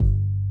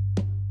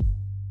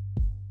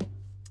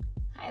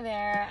Hi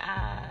there.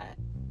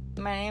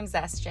 My name's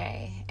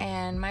SJ,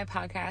 and my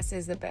podcast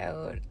is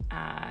about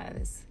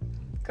this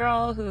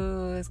girl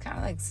who's kind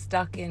of like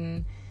stuck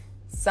in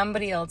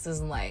somebody else's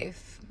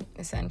life,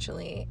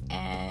 essentially,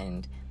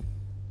 and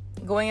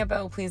going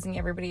about pleasing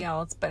everybody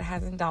else, but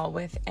hasn't dealt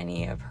with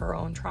any of her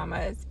own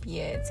traumas,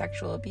 be it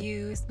sexual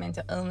abuse,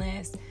 mental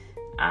illness,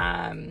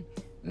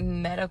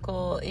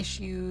 medical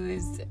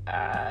issues,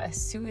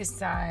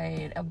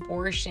 suicide,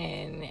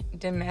 abortion,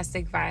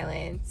 domestic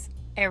violence,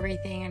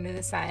 everything under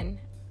the sun.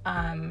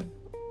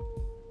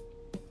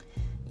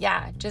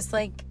 Just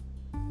like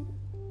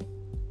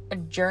a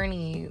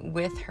journey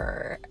with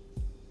her,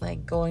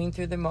 like going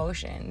through the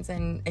motions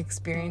and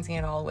experiencing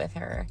it all with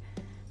her.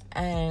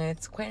 And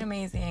it's quite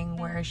amazing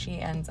where she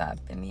ends up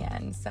in the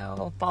end.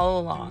 So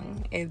follow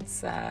along.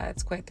 It's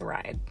quite the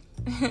ride.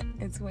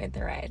 It's quite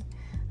the ride.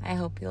 I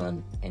hope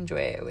you'll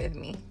enjoy it with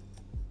me.